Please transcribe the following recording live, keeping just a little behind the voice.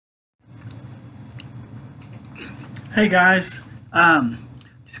Hey guys,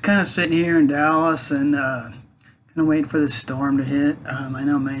 just kind of sitting here in Dallas and kind of waiting for this storm to hit. I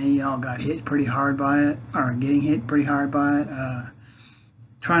know many of y'all got hit pretty hard by it, or getting hit pretty hard by it.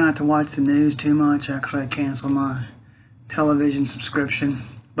 Try not to watch the news too much. Actually, I canceled my television subscription,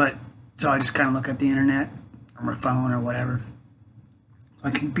 but so I just kind of look at the internet or my phone or whatever. So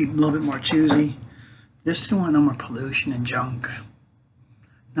I can be a little bit more choosy. Just don't want no more pollution and junk.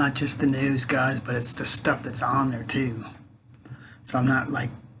 Not just the news, guys, but it's the stuff that's on there too. So I'm not like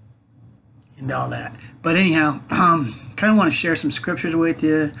into all that. But anyhow, kind of want to share some scriptures with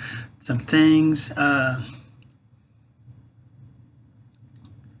you, some things. There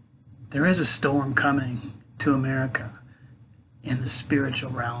is a storm coming to America in the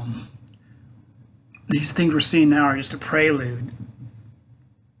spiritual realm. These things we're seeing now are just a prelude.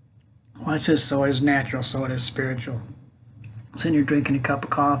 Well, it says so it is natural, so it is spiritual. Sitting here drinking a cup of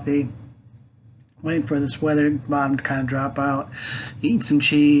coffee, waiting for this weather bottom to kind of drop out, eating some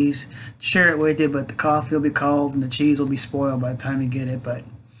cheese, share it with you, but the coffee will be cold and the cheese will be spoiled by the time you get it. But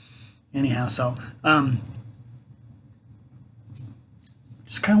anyhow, so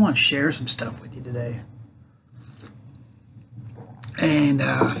just kind of want to share some stuff with you today. And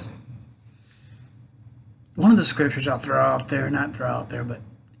one of the scriptures I'll throw out there, not throw out there, but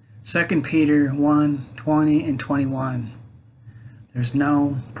 2 Peter 1:20 and 21. There's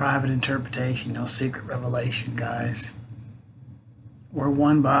no private interpretation, no secret revelation, guys. We're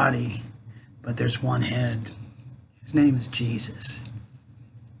one body, but there's one head. His name is Jesus.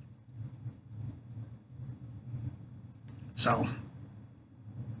 So,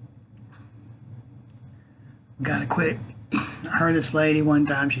 we gotta quit. I heard this lady one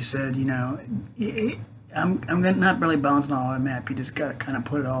time, she said, I'm not really bouncing all on a map. You just gotta kind of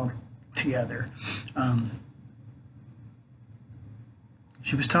put it all together.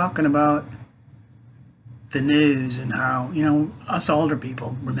 She was talking about the news and how, us older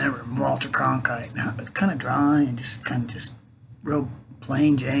people remember Walter Cronkite, how it's kind of dry and just kind of just real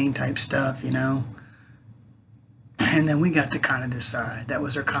plain Jane type stuff, And then we got to kind of decide. That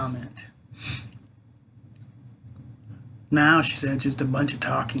was her comment. Now, she said, just a bunch of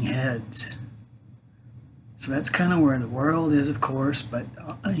talking heads. So that's kind of where the world is, of course, but,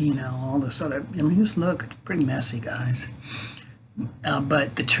 all this other, just look, it's pretty messy, guys.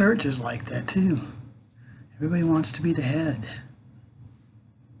 But the church is like that too. Everybody wants to be the head.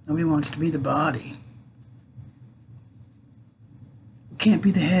 Nobody wants to be the body. We can't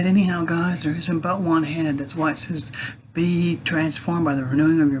be the head anyhow, guys. There isn't but one head. That's why it says, be transformed by the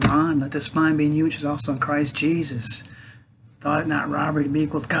renewing of your mind. Let this mind be in you, which is also in Christ Jesus. Thought it not robbery to be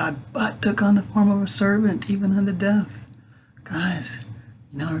equal with God, but took on the form of a servant, even unto death. Guys,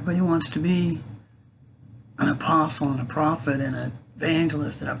 everybody wants to be an apostle and a prophet and an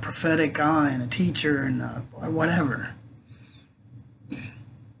evangelist and a prophetic guy and a teacher and or whatever.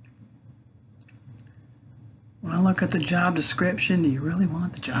 When I look at the job description, do you really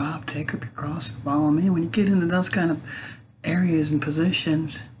want the job? Take up your cross and follow me. When you get into those kind of areas and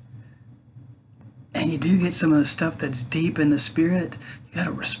positions, and you do get some of the stuff that's deep in the spirit, you got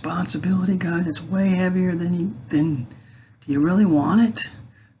a responsibility, guys. It's way heavier than do you really want it?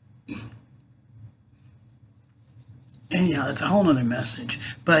 Anyhow, that's a whole nother message.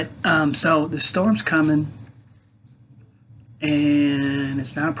 But so the storm's coming, and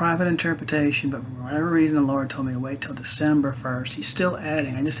it's not a private interpretation, but for whatever reason, the Lord told me to wait till December 1st. He's still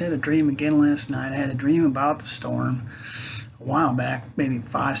adding. I just had a dream again last night. I had a dream about the storm a while back, maybe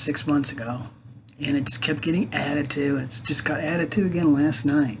 5-6 months ago, and it just kept getting added to. It's just got added to again last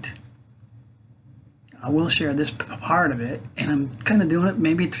night. I will share this part of it, and I'm kind of doing it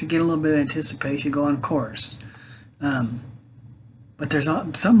maybe to get a little bit of anticipation going, of course. But there's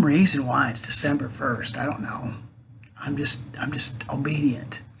some reason why it's December 1st. I don't know. I'm just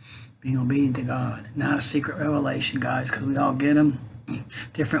obedient, being obedient to God. Not a secret revelation, guys, because we all get them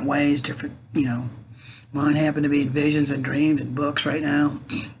different ways, different, Mine happen to be in visions and dreams and books right now.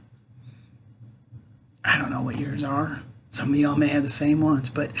 I don't know what yours are. Some of y'all may have the same ones.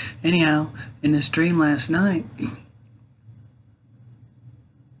 But anyhow, in this dream last night,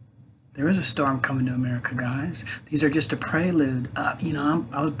 there is a storm coming to America, guys. These are just a prelude. I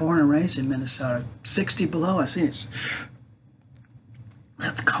was born and raised in Minnesota. 60 below, I see it.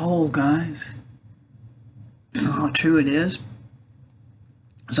 That's cold, guys. You know how true it is?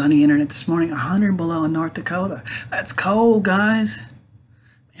 I was on the internet this morning, 100 below in North Dakota. That's cold, guys.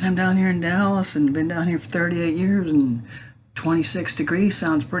 And I'm down here in Dallas and been down here for 38 years, and 26 degrees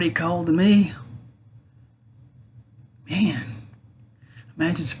sounds pretty cold to me. Man.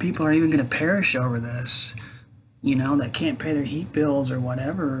 Imagine some people are even going to perish over this. that can't pay their heat bills or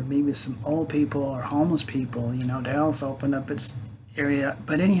whatever, or maybe some old people or homeless people. Dallas opened up its area.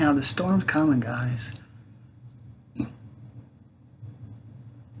 But anyhow, the storm's coming, guys.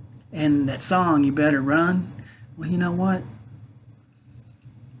 And that song, You Better Run, well, you know what?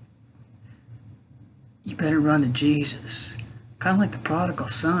 You better run to Jesus. Kind of like the prodigal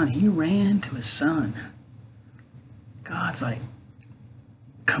son. He ran to his son. God's like,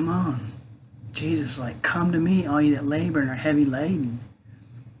 come on. Jesus is like, come to me, all you that labor and are heavy laden.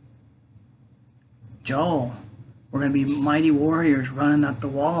 Joel, we're going to be mighty warriors running up the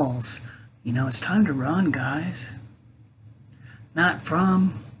walls. It's time to run, guys. Not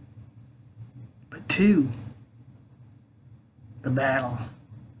from, but to the battle.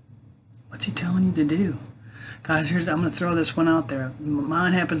 What's he telling you to do? Guys, I'm going to throw this one out there.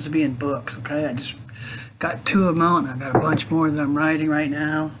 Mine happens to be in books, okay? I just got 2 of them out, and I got a bunch more that I'm writing right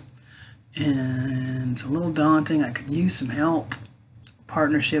now. And it's a little daunting. I could use some help,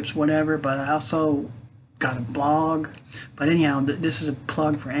 partnerships, whatever, but I also got a blog. But anyhow, this is a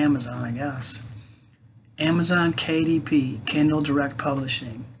plug for Amazon, I guess. Amazon KDP, Kindle Direct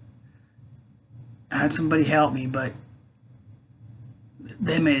Publishing. I had somebody help me, but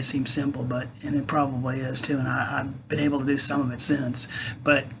they made it seem simple, and it probably is too, and I've been able to do some of it since.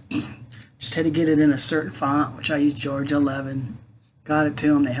 But just had to get it in a certain font, which I use Georgia 11. Got it to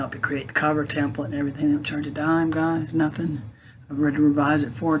them. They help you create the cover template and everything. They don't charge a dime, guys. Nothing. I've read to revise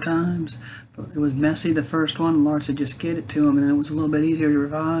it 4 times. It was messy the first one. The Lord said just get it to them, and it was a little bit easier to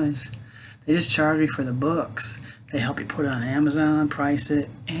revise. They just charge me for the books. They help you put it on Amazon, price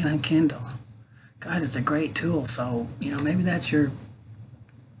it, and on Kindle. Guys, it's a great tool. So maybe that's your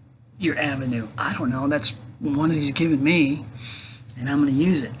avenue. I don't know. That's one that He's given me, and I'm going to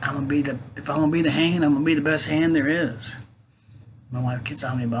use it. If I'm going to be the hand, I'm going to be the best hand there is. My wife gets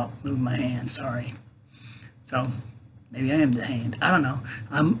on me about moving my hand. Sorry. So maybe I am the hand. I don't know.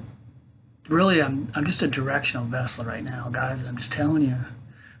 I'm just a directional vessel right now, guys. And I'm just telling you,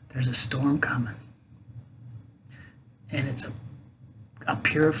 there's a storm coming, and it's a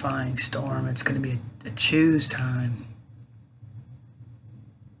purifying storm. It's going to be a choose time.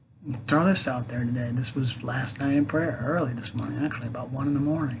 Throw this out there today. This was last night in prayer, early this morning, actually, about 1 in the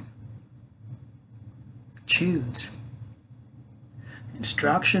morning. Choose.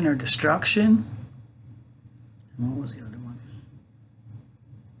 Instruction or destruction. And what was the other one?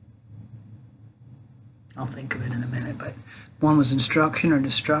 I'll think of it in a minute, but one was instruction or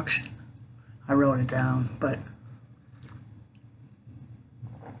destruction. I wrote it down, but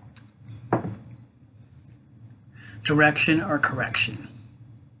direction or correction.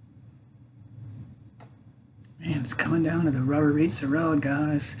 Man, it's coming down to the rubber meets the road,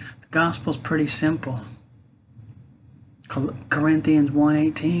 guys. The gospel's pretty simple. Corinthians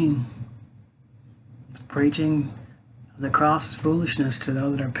 1:18. Preaching the cross is foolishness to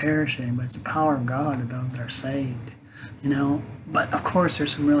those that are perishing, but it's the power of God to those that are saved. But of course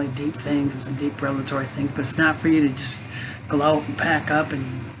there's some really deep things and some deep revelatory things, but it's not for you to just go out and pack up and,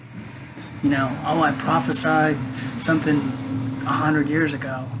 I prophesied something 100 years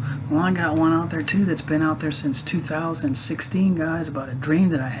ago. Well, I got one out there too that's been out there since 2016, guys, about a dream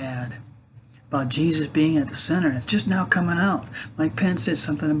that I had about Jesus being at the center. And it's just now coming out. Mike Pence said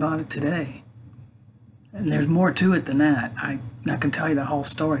something about it today. And there's more to it than that. I can tell you the whole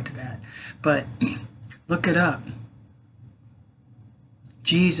story to that. But look it up.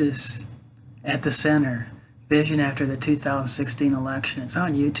 Jesus at the center. Vision after the 2016 election. It's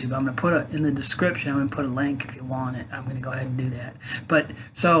on YouTube. I'm going to put it in the description. I'm going to put a link if you want it. I'm going to go ahead and do that. But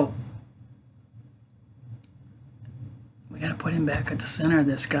so we got to put Him back at the center of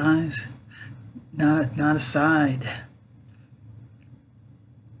this, guys. Not a side.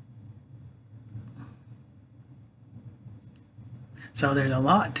 So there's a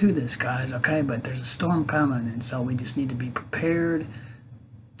lot to this, guys, okay? But there's a storm coming, and so we just need to be prepared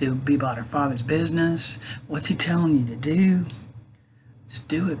to be about our Father's business. What's He telling you to do? Just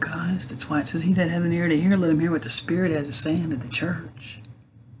do it, guys. That's why it says, he that hath an ear to hear, let him hear what the Spirit has to say unto the church.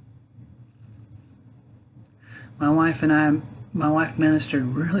 My wife ministered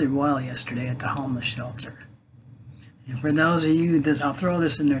really well yesterday at the homeless shelter. And for those of you, I'll throw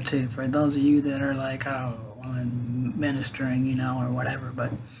this in there too, for those of you that are like, oh, I'm ministering, or whatever,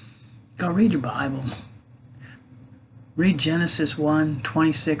 but go read your Bible. Read Genesis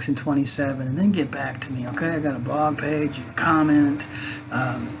 1:26 and 27, and then get back to me, okay? I got a blog page, you can comment.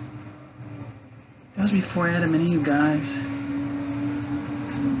 That was before Adam and Eve, guys.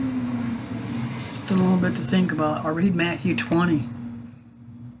 Just a little bit to think about. I'll read Matthew 20.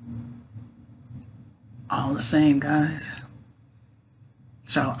 All the same, guys.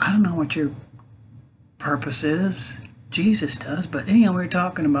 So I don't know what you're purpose is. Jesus does. But anyhow, we were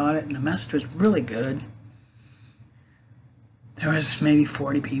talking about it, and the message was really good. There was maybe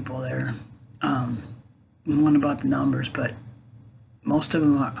 40 people there. One about the numbers, but most of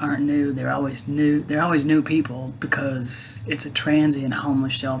them aren't new. They're always new. They're always new people because it's a transient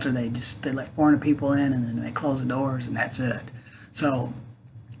homeless shelter. They let 400 people in, and then they close the doors, and that's it. So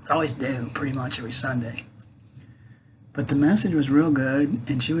it's always new, pretty much every Sunday. But the message was real good,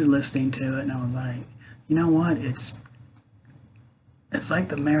 and she was listening to it, and I was like, you know what? It's like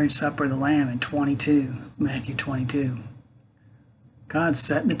the marriage supper of the Lamb in Matthew 22. God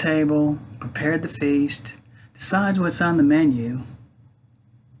set the table, prepared the feast, decides what's on the menu,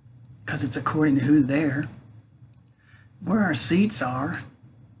 because it's according to who's there, where our seats are.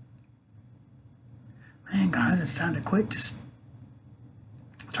 Man, guys, it's time to quit just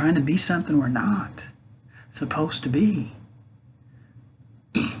trying to be something we're not supposed to be.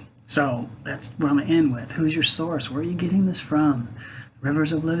 So that's what I'm going to end with. Who's your source? Where are you getting this from?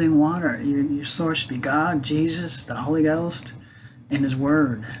 Rivers of living water. Your source should be God, Jesus, the Holy Ghost, and His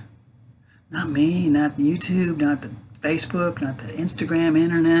Word. Not me, not YouTube, not the Facebook, not the Instagram,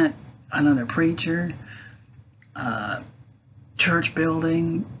 internet, another preacher, church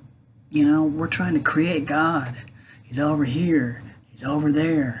building. You know, we're trying to create God. He's over here. He's over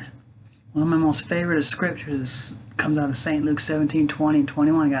there. One of my most favorite of scriptures comes out of St. Luke 17:20 and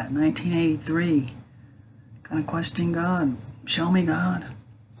 21. I got 1983. Kind of questioning God. Show me God.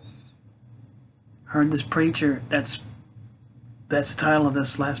 Heard this preacher, that's the title of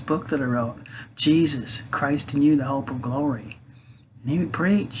this last book that I wrote. Jesus, Christ in you, the hope of glory. And he would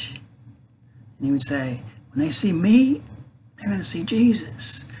preach. And he would say, when they see me, they're going to see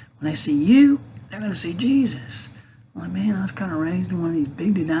Jesus. When they see you, they're going to see Jesus. I'm like, man, I was kind of raised in one of these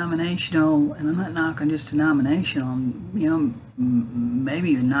big denominational, and I'm not knocking just denominational, you know, maybe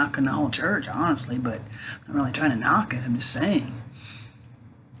even knocking the whole church, honestly, but I'm not really trying to knock it. I'm just saying.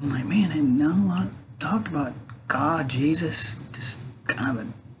 I'm like, man, and not a lot talked about God, Jesus, just kind of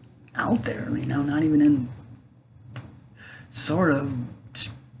out there, you know, not even in sort of just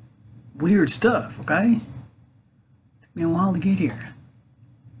weird stuff, okay? Took me a while to get here.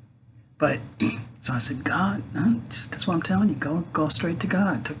 But, so I said, God, no, that's what I'm telling you, go straight to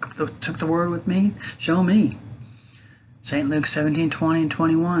God. Took the word with me, show me. St. Luke 17:20 and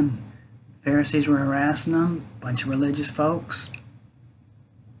 21. Pharisees were harassing them, a bunch of religious folks,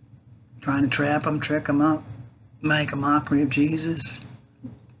 trying to trap them, trick them up, make a mockery of Jesus,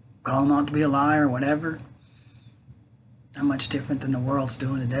 call him out to be a liar or whatever. Not much different than the world's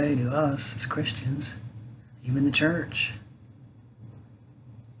doing today to us as Christians, even the church.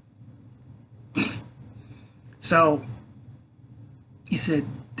 So they said,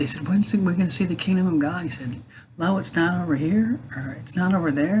 when's we going to see the kingdom of God? He said, lo, it's not over here, or it's not over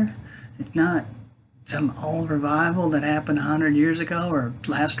there. It's not some old revival that happened 100 years ago, or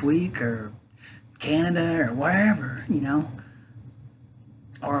last week, or Canada, or wherever, you know,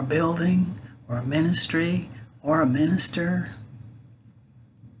 or a building, or a ministry, or a minister,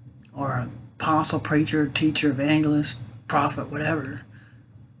 or an apostle, preacher, teacher, evangelist, prophet, whatever.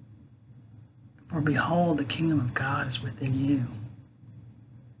 For behold, the kingdom of God is within you.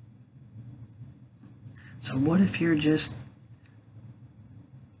 So what if you're just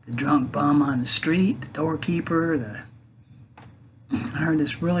the drunk bum on the street, the doorkeeper, I heard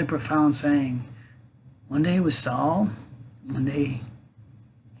this really profound saying. One day it was Saul, one day he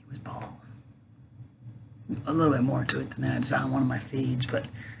was Paul. A little bit more to it than that. It's on one of my feeds, but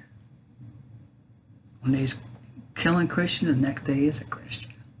one day he's killing Christians, and the next day he is a Christian.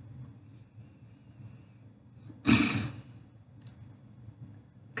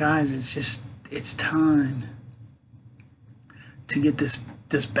 Guys, it's time to get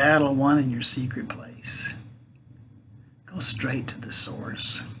this battle won in your secret place. Go straight to the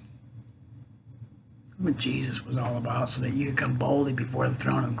source. What Jesus was all about, so that you could come boldly before the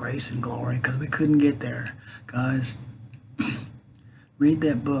throne of grace and glory, because we couldn't get there. Guys, read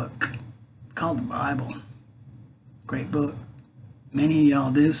that book called the Bible. Great book. Many of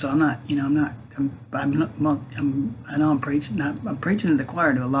y'all do, so I know I'm preaching. I'm preaching to the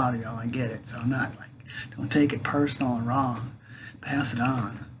choir to a lot of y'all. I get it, so I'm not like, don't take it personal and wrong. Pass it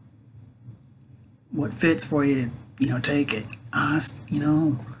on. What fits for you, take it. I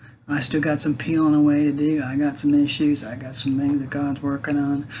still got some peeling away to do. I got some issues. I got some things that God's working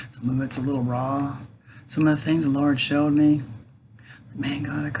on. Some of it's a little raw. Some of the things the Lord showed me. Man,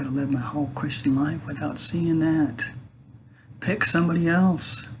 God, I could have lived my whole Christian life without seeing that. Pick somebody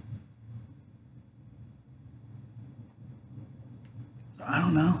else. I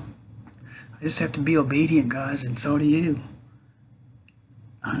don't know. I just have to be obedient, guys, and so do you.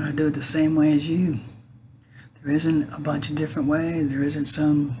 I'm going to do it the same way as you. There isn't a bunch of different ways. There isn't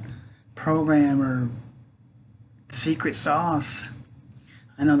some program or secret sauce.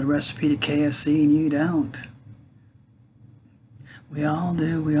 I know the recipe to KFC and you don't. We all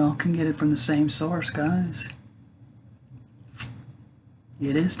do. We all can get it from the same source, guys.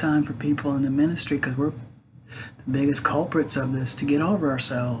 It is time for people in the ministry, because we're the biggest culprits of this, to get over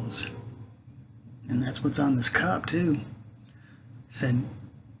ourselves. And that's what's on this cup too. It said,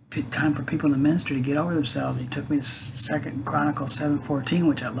 time for people in the ministry to get over themselves. He took me to 2 Chronicles 7:14,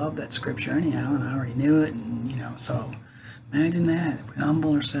 which I love that scripture anyhow, and I already knew it, and so imagine that. If we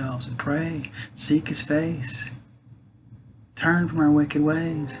humble ourselves and pray, seek his face, turn from our wicked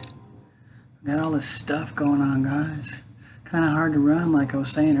ways. We got all this stuff going on, guys. Kind of hard to run, like I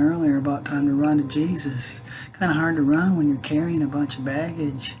was saying earlier about time to run to Jesus. Kind of hard to run when you're carrying a bunch of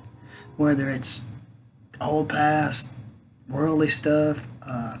baggage, whether it's old past, worldly stuff,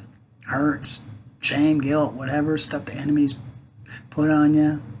 hurts, shame, guilt, whatever stuff the enemy's put on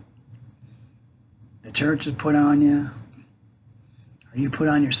you, the church has put on you, or you put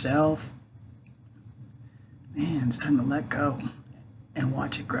on yourself. Man, it's time to let go and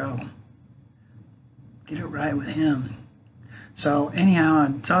watch it grow. Get it right with him. So anyhow,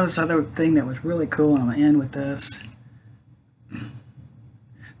 I saw this other thing that was really cool, and I'm going to end with this.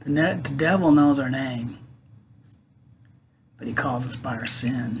 The devil knows our name, but he calls us by our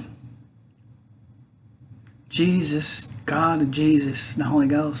sin. Jesus, God and Jesus and the Holy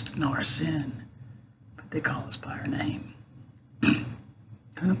Ghost know our sin, but they call us by our name.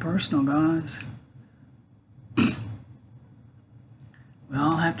 Kind of personal, guys. We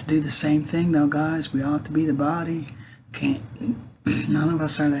all have to do the same thing, though, guys. We all have to be the body. None of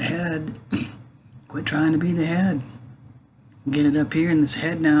us are the head. Quit trying to be the head. Get it up here in this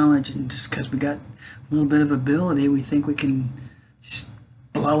head knowledge, and just because we got a little bit of ability, we think we can just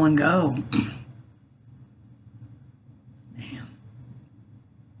blow and go. Man.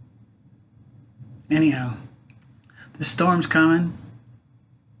 Anyhow, the storm's coming,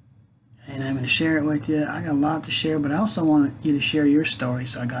 and I'm going to share it with you. I got a lot to share, but I also want you to share your story.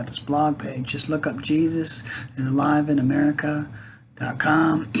 So I got this blog page. Just look up Jesus is Alive in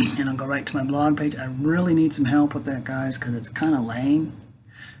America.com, and I'll go right to my blog page. I really need some help with that, guys, because it's kind of lame.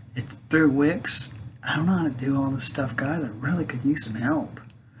 It's through Wix. I don't know how to do all this stuff, guys. I really could use some help.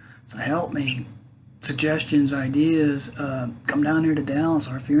 So help me. Suggestions, ideas, come down here to Dallas,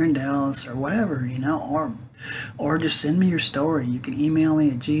 or if you're in Dallas or whatever, or just send me your story. You can email me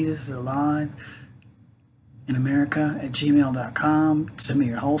at JesusIsAliveInAmerica@gmail.com. Send me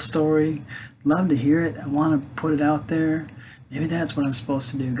your whole story. Love to hear it. I want to put it out there. Maybe that's what I'm supposed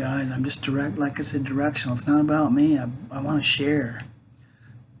to do, guys. I'm just direct, like I said, directional. It's not about me. I want to share.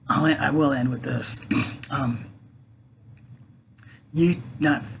 I will end with this.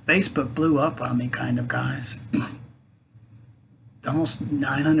 Facebook blew up on me, kind of, guys. Almost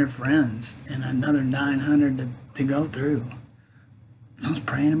 900 friends and another 900 to go through. I was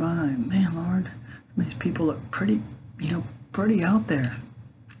praying about it. Man, Lord, these people look pretty, pretty out there.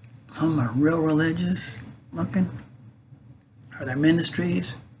 Some of them are real religious looking, or their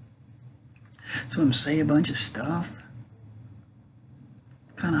ministries. Some of them say a bunch of stuff.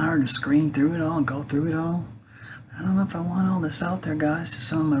 Kind of hard to screen through it all and go through it all. I don't know if I want all this out there, guys, to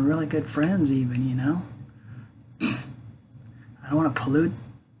some of my really good friends even, I don't want to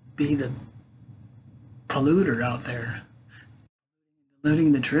be the polluter out there,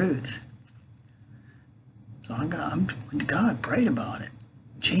 diluting the truth. So I went to God, prayed about it.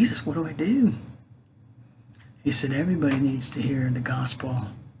 Jesus, what do I do? He said, everybody needs to hear the gospel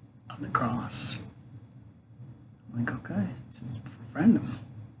of the cross. I'm like, okay, this is for friendom.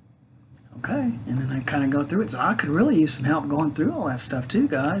 Okay, and then I kind of go through it. So I could really use some help going through all that stuff too,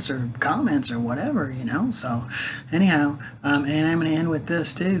 guys, or comments or whatever, So anyhow, and I'm going to end with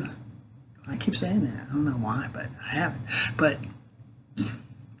this too. I keep saying that. I don't know why, but I haven't. But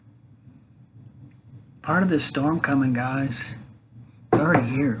part of this storm coming, guys, it's already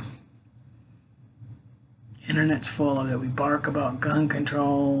here. Internet's full of it. We bark about gun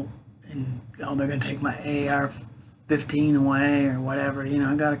control and, they're going to take my AR-15 away or whatever.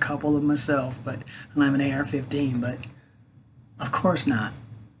 I got a couple of them myself, and I have an AR-15, but of course not.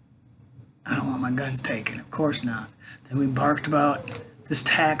 I don't want my guns taken. Of course not. Then we barked about this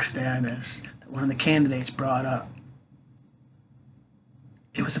tax status that one of the candidates brought up.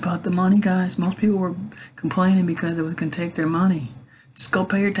 It was about the money, guys. Most people were complaining because it was going to take their money. Just go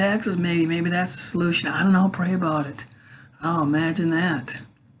pay your taxes, maybe. Maybe that's the solution. I don't know. Pray about it. Oh, imagine that.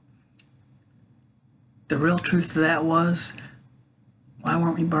 The real truth of that was, why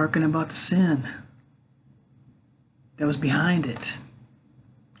weren't we barking about the sin that was behind it?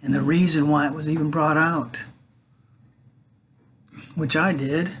 And the reason why it was even brought out. which I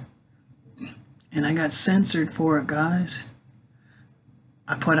did, and I got censored for it, guys.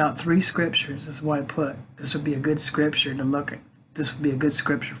 I put out 3 scriptures. This is what I put. This would be a good scripture to look at. This would be a good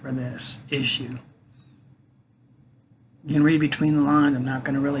scripture for this issue. You can read between the lines. I'm not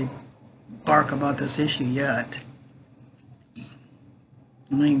going to really bark about this issue yet.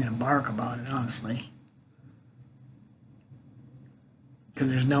 I'm not even going to bark about it, honestly.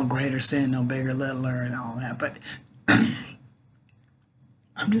 Because there's no greater sin, no bigger, littler, and all that. But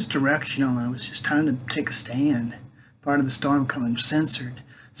I'm just directional, and it was just time to take a stand. Part of the storm coming, censored.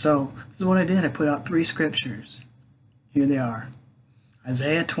 So this is what I did. I put out 3 scriptures. Here they are.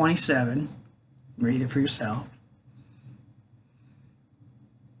 Isaiah 27. Read it for yourself.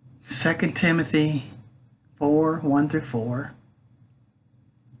 2 Timothy 4, 1 through 4.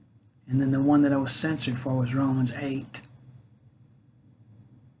 And then the one that I was censored for was Romans 8.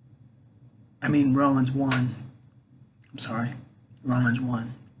 Romans 1. I'm sorry. Romans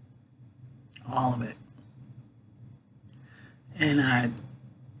 1. All of it. And I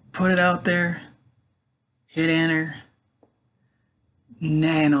put it out there, hit enter.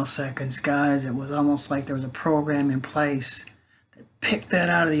 Nanoseconds, guys. It was almost like there was a program in place that picked that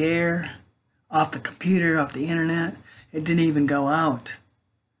out of the air, off the computer, off the internet. It didn't even go out.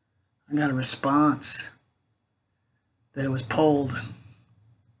 I got a response that it was pulled,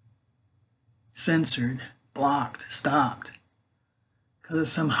 censored, blocked, stopped. Because of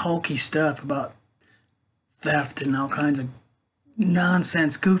some hokey stuff about theft and all kinds of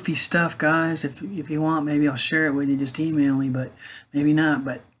nonsense, goofy stuff, guys. If you want, maybe I'll share it with you. Just email me, but maybe not.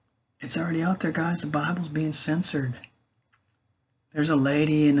 But it's already out there, guys. The Bible's being censored. There's a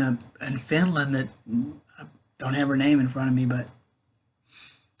lady in Finland that I don't have her name in front of me, but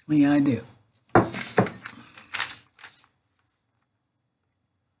I do. I'm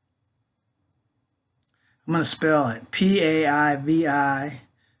gonna spell it Paivirassnens.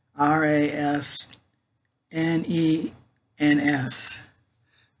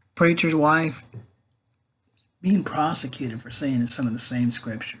 Preacher's wife being prosecuted for saying some of the same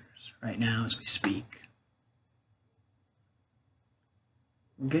scriptures right now as we speak.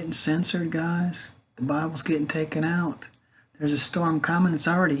 We're getting censored, guys. The Bible's getting taken out. There's a storm coming. It's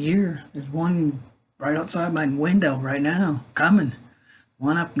already here. There's one right outside my window right now, coming.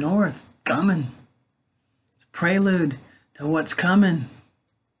 One up north, coming. It's a prelude to what's coming.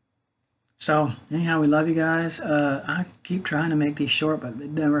 So, anyhow, we love you guys. I keep trying to make these short, but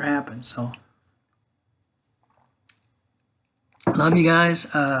it never happens. So, love you guys.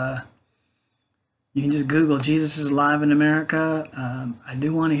 You can just Google Jesus is Alive in America. I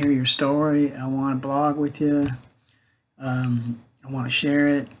do want to hear your story. I want to blog with you. I want to share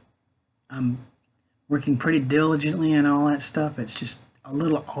it. I'm working pretty diligently on all that stuff. It's just a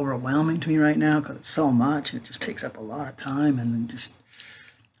little overwhelming to me right now because it's so much and it just takes up a lot of time, and I'm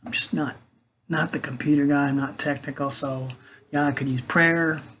just not the computer guy. I'm not technical, so yeah, I could use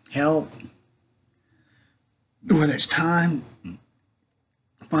prayer, help, whether it's time,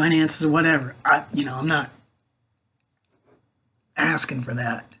 finances, whatever. I'm not asking for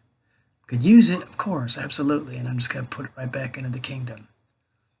that. Could use it, of course, absolutely, and I'm just going to put it right back into the kingdom.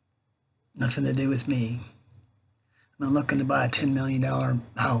 Nothing to do with me. I'm not looking to buy a $10 million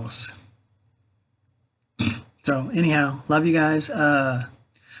house. So, anyhow, love you guys.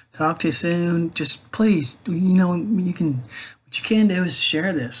 Talk to you soon. Just please, what you can do is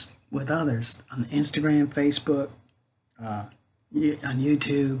share this with others on Instagram, Facebook, on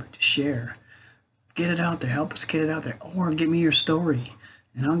YouTube. Just share. Get it out there. Help us get it out there. Or give me your story,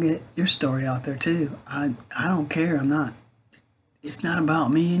 and I'll get your story out there too. I don't care. It's not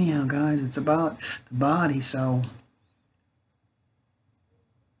about me anyhow, guys. It's about the body. So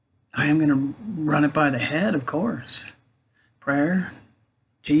I am going to run it by the head, of course. Prayer.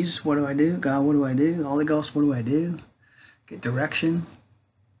 Jesus, what do I do? God, what do I do? Holy Ghost, what do I do? Get direction.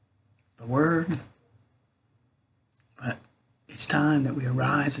 The Word. But it's time that we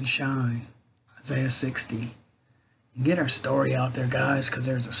arise and shine. Isaiah 60. And get our story out there, guys, because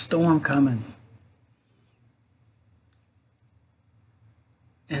there's a storm coming.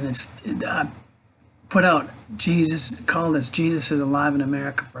 And I put out call this Jesus is Alive in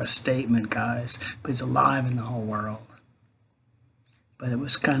America for a statement, guys. But he's alive in the whole world. But it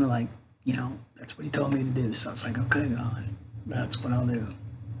was kind of like, that's what he told me to do. So I was like, okay, God, that's what I'll do.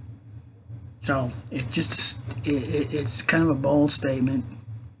 So it's kind of a bold statement.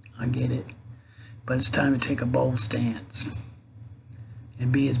 I get it. But it's time to take a bold stance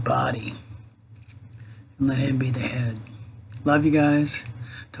and be his body and let him be the head. Love you guys.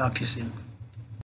 Talk to you soon.